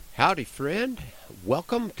Howdy, friend.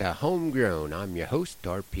 Welcome to Homegrown. I'm your host,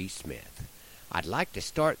 R.P. Smith. I'd like to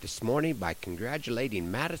start this morning by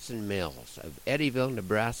congratulating Madison Mills of Eddyville,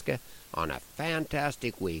 Nebraska on a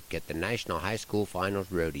fantastic week at the National High School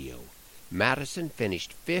Finals Rodeo. Madison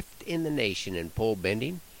finished 5th in the nation in pole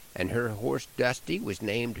bending, and her horse Dusty was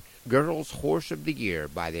named Girls Horse of the Year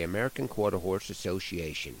by the American Quarter Horse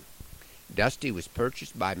Association. Dusty was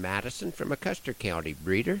purchased by Madison from a Custer County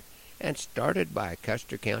breeder and started by a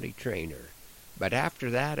Custer County trainer. But after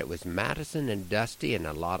that, it was Madison and Dusty and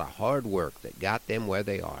a lot of hard work that got them where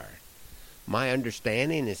they are. My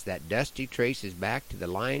understanding is that Dusty traces back to the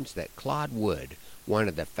lines that Claude Wood, one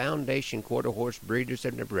of the foundation quarter horse breeders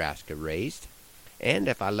of Nebraska, raised. And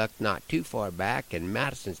if I look not too far back in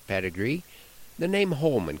Madison's pedigree, the name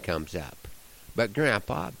Holman comes up. But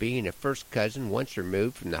Grandpa, being a first cousin once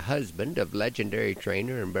removed from the husband of legendary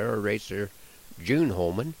trainer and barrel racer June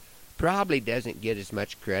Holman, probably doesn't get as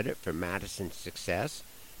much credit for Madison's success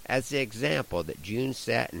as the example that June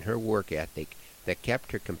set in her work ethic that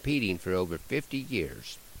kept her competing for over 50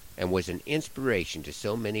 years and was an inspiration to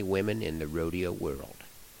so many women in the rodeo world.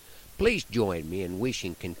 Please join me in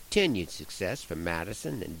wishing continued success for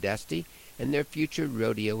Madison and Dusty in their future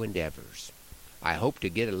rodeo endeavors. I hope to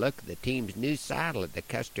get a look at the team's new saddle at the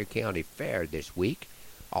Custer County Fair this week,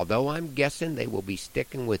 although I'm guessing they will be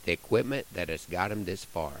sticking with the equipment that has got them this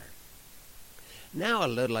far. Now a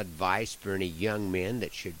little advice for any young men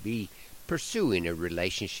that should be pursuing a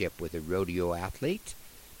relationship with a rodeo athlete.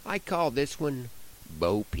 I call this one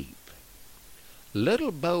Bo Peep.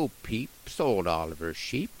 Little Bo Peep sold all of her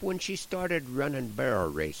sheep when she started running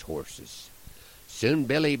barrel race horses. Soon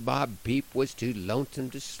Billy Bob Peep was too lonesome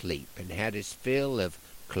to sleep and had his fill of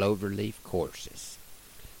cloverleaf courses.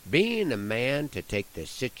 Being a man to take the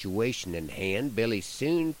situation in hand, Billy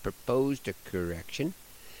soon proposed a correction.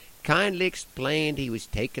 Kindly explained he was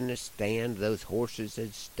taking a stand those horses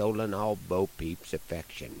had stolen all Bo Peep's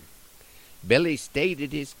affection. Billy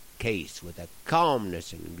stated his case with a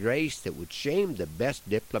calmness and grace that would shame the best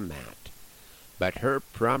diplomat. But her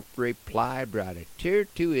prompt reply brought a tear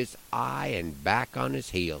to his eye, and back on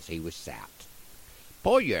his heels he was sat.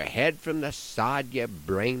 "Pull your head from the sod, you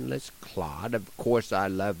brainless clod. Of course I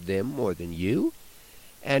love them more than you."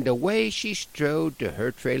 And away she strode to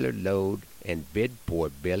her trailer load and bid poor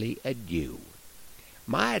Billy adieu.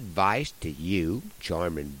 My advice to you,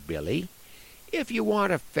 charming Billy, if you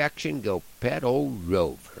want affection, go pet old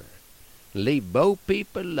Rover. Leave Bo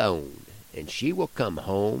Peep alone, and she will come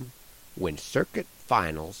home when circuit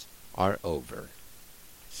finals are over.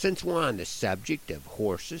 Since we're on the subject of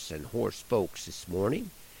horses and horse folks this morning,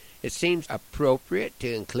 it seems appropriate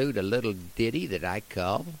to include a little ditty that I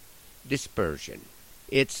call Dispersion.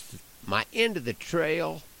 It's my end of the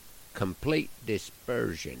trail, complete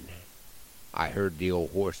dispersion. I heard the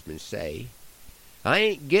old horseman say, "I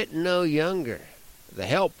ain't gettin' no younger. The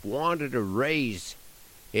help wanted a raise.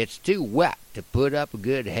 It's too wet to put up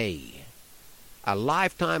good hay. A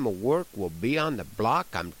lifetime of work will be on the block.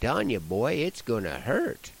 I'm tellin' you, boy, it's gonna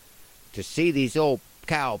hurt to see these old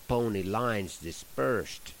cow-pony lines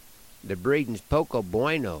dispersed. The breedin's Poco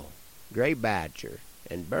Bueno, Gray Badger,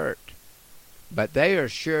 and Bert. But they are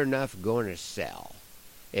sure enough going to sell.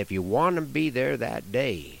 If you want 'em be there that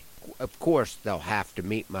day, of course they'll have to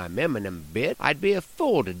meet my minimum bid. I'd be a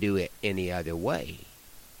fool to do it any other way.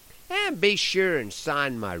 And be sure and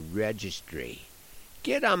sign my registry.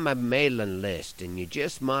 Get on my mailing list, and you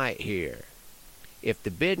just might hear. If the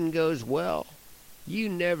bidding goes well, you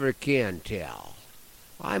never can tell.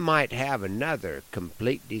 I might have another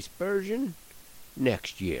complete dispersion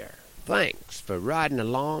next year." Thanks for riding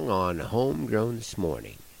along on Homegrown this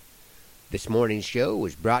morning. This morning's show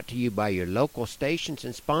was brought to you by your local stations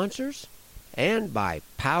and sponsors, and by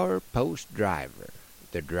Power Post Driver,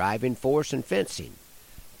 the driving force in fencing.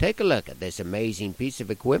 Take a look at this amazing piece of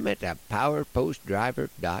equipment at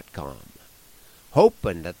powerpostdriver.com.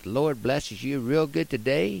 Hoping that the Lord blesses you real good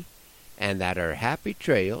today, and that our happy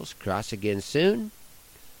trails cross again soon,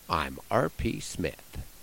 I'm R.P. Smith.